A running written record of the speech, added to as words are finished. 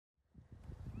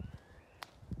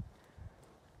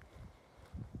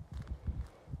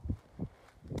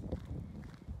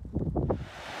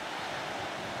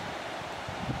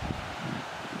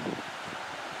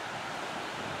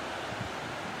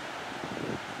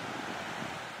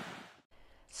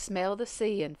Smell the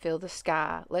sea and feel the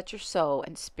sky. Let your soul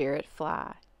and spirit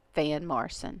fly. Van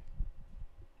Morrison.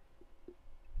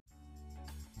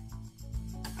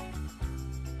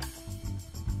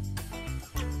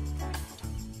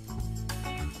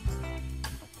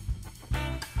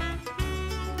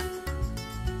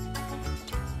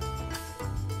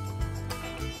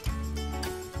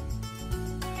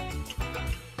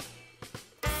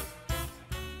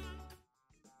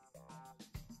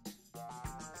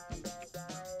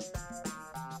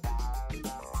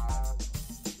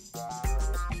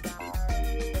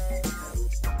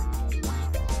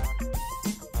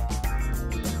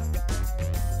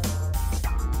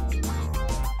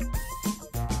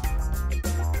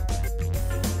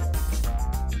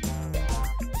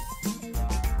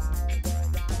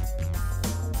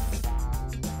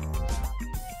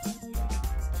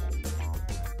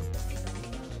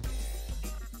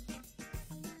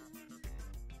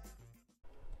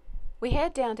 We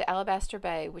head down to Alabaster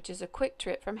Bay, which is a quick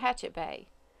trip from Hatchet Bay.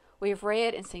 We have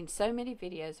read and seen so many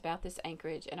videos about this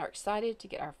anchorage and are excited to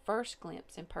get our first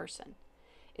glimpse in person.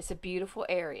 It's a beautiful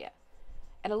area.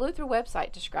 An Eleuthera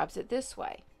website describes it this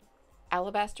way.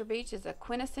 Alabaster Beach is a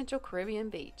quintessential Caribbean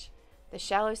beach. The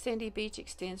shallow sandy beach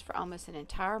extends for almost an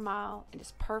entire mile and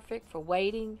is perfect for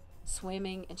wading,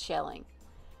 swimming, and shelling.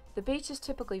 The beach is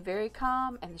typically very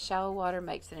calm and the shallow water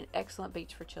makes it an excellent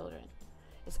beach for children.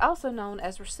 It's also known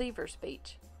as Receiver's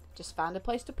Beach. Just find a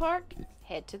place to park,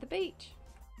 head to the beach.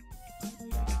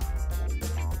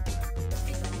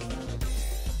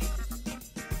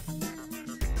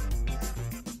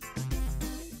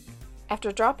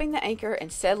 After dropping the anchor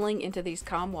and settling into these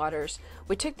calm waters,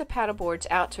 we took the paddleboards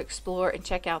out to explore and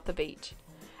check out the beach.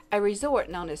 A resort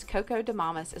known as Coco de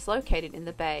Bahamas is located in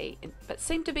the bay, but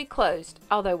seemed to be closed,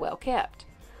 although well kept.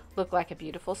 Looked like a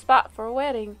beautiful spot for a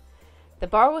wedding. The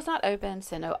bar was not open,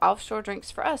 so no offshore drinks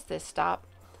for us this stop,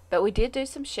 but we did do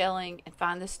some shelling and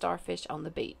find the starfish on the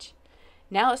beach.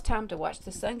 Now it's time to watch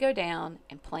the sun go down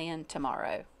and plan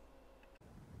tomorrow.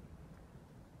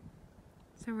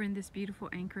 So we're in this beautiful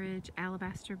anchorage,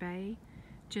 Alabaster Bay,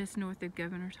 just north of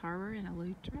Governor's Harbor in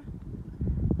Eleuthera.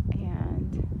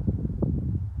 And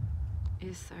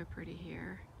it's so pretty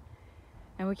here.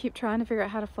 And we keep trying to figure out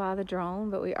how to fly the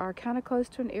drone, but we are kind of close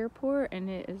to an airport and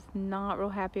it is not real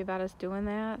happy about us doing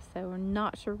that. So we're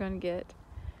not sure we're going to get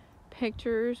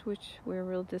pictures, which we're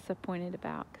real disappointed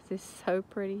about because it's so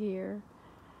pretty here.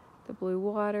 The blue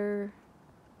water,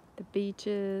 the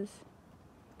beaches.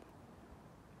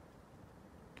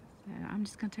 So I'm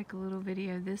just going to take a little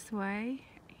video this way,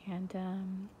 and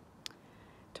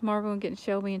tomorrow we're going to get in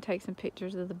Shelby and take some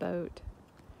pictures of the boat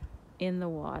in the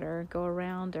water, go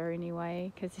around her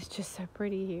anyway, because it's just so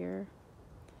pretty here.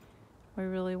 We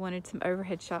really wanted some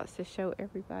overhead shots to show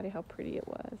everybody how pretty it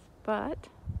was, but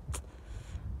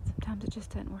sometimes it just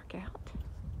doesn't work out.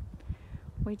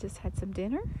 We just had some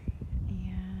dinner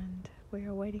and we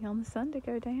are waiting on the sun to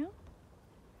go down,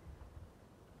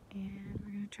 and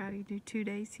we're going to try to do 2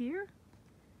 days here,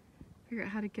 figure out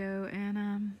how to go and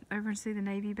over and see the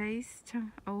Navy base,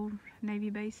 old Navy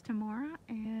base tomorrow,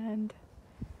 and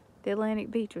the Atlantic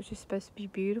Beach, which is supposed to be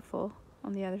beautiful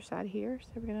on the other side here.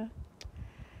 So we're gonna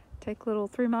take a little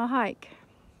 3-mile hike.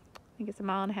 I think it's 1.5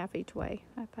 miles each way,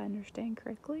 if I understand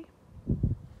correctly.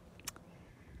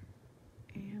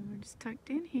 And we're just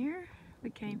tucked in here. We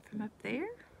came from up there,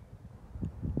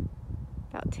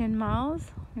 about 10 miles.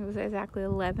 It was exactly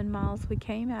 11 miles we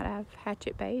came out of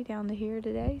Hatchet Bay down to here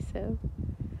today. So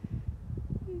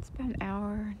it's about 1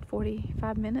 hour and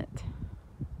 45 minutes.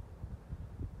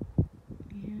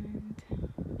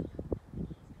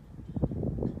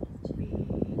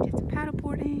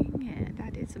 Paddleboarding, and I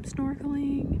did some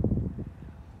snorkeling.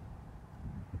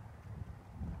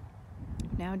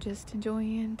 Now just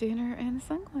enjoying dinner and the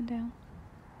sun going down.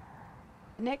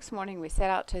 The next morning we set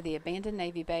out to the abandoned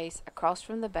Navy base across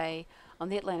from the bay on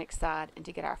the Atlantic side, and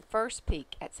to get our first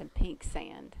peek at some pink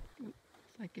sand. Looks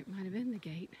like it might have been the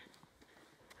gate.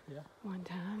 Yeah. One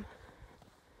time.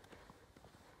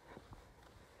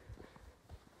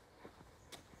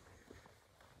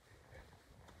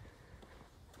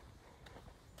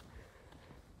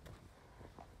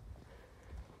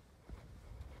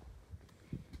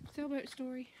 Sailboat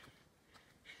story.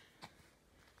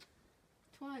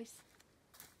 Twice.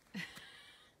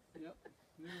 Yep,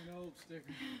 new and old sticker.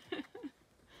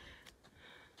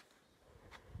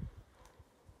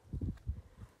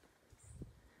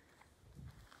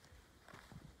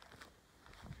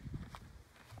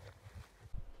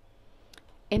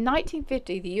 In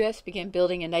 1950, the U.S. began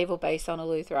building a naval base on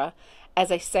Eleuthera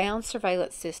as a sound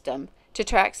surveillance system to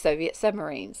track Soviet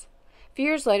submarines. A few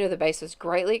years later, the base was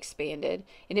greatly expanded,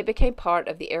 and it became part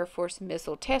of the Air Force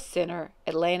Missile Test Center,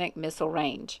 Atlantic Missile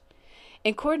Range.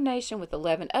 In coordination with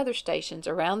 11 other stations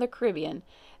around the Caribbean,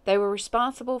 they were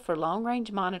responsible for long-range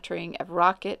monitoring of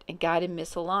rocket and guided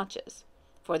missile launches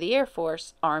for the Air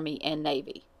Force, Army, and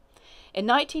Navy. In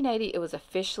 1980, it was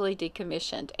officially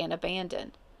decommissioned and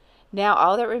abandoned. Now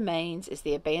all that remains is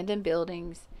the abandoned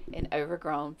buildings and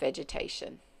overgrown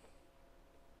vegetation.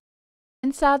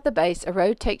 Inside the base, a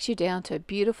road takes you down to a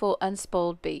beautiful,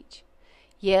 unspoiled beach.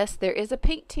 Yes, there is a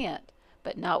pink tent,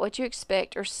 but not what you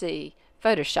expect or see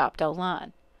photoshopped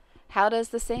online. How does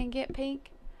the sand get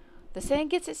pink? The sand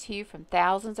gets its hue from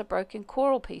thousands of broken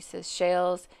coral pieces,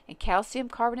 shells, and calcium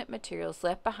carbonate materials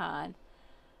left behind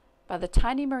by the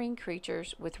tiny marine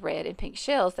creatures with red and pink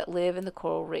shells that live in the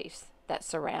coral reefs that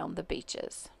surround the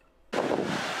beaches.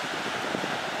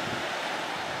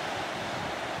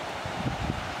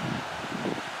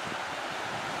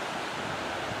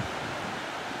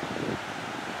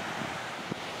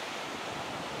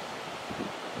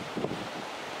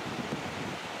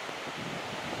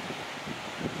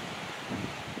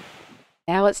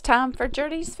 Now it's time for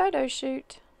Journey's photo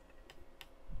shoot.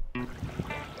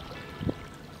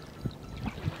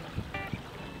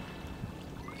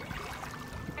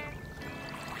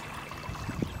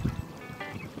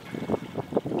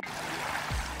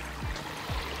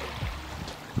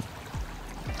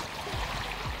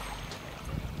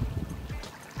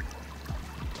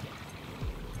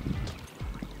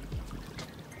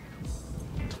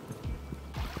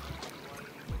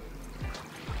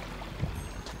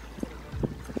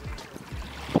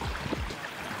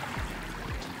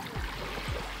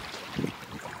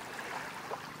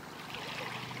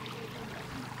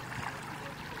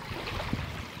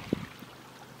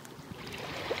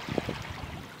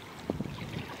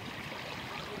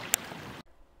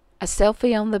 A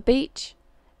selfie on the beach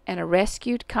and a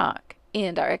rescued conch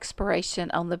end our exploration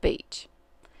on the beach.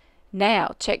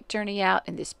 Now check Journey out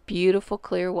in this beautiful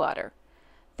clear water.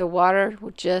 The water will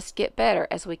just get better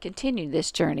as we continue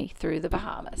this journey through the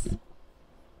Bahamas.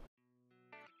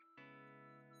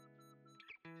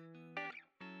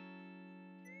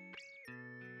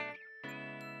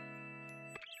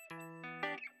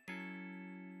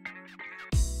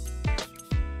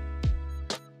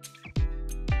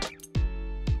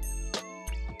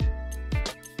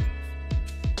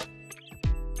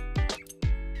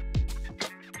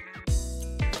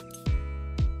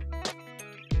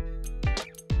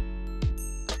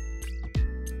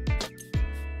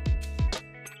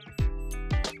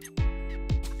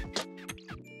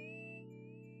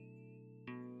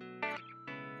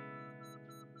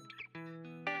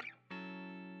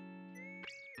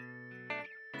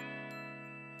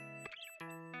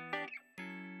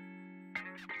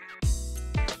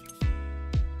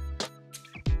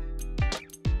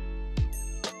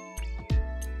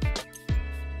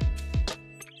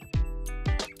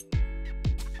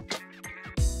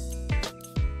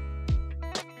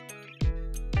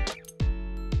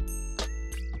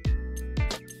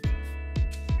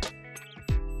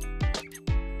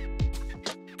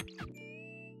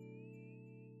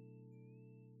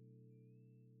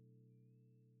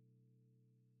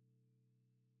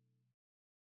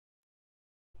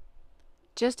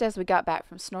 Just as we got back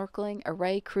from snorkeling, a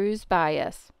ray cruised by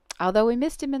us. Although we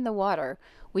missed him in the water,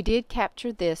 we did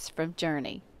capture this from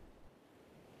Journey.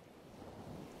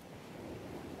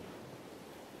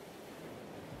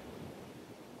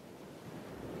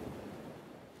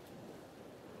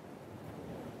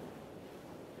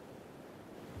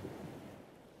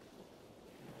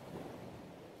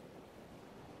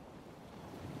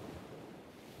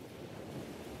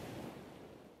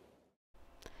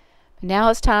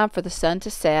 Now it's time for the sun to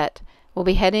set. We'll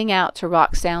be heading out to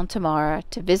Rock Sound tomorrow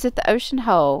to visit the ocean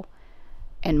hole,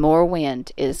 and more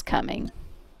wind is coming.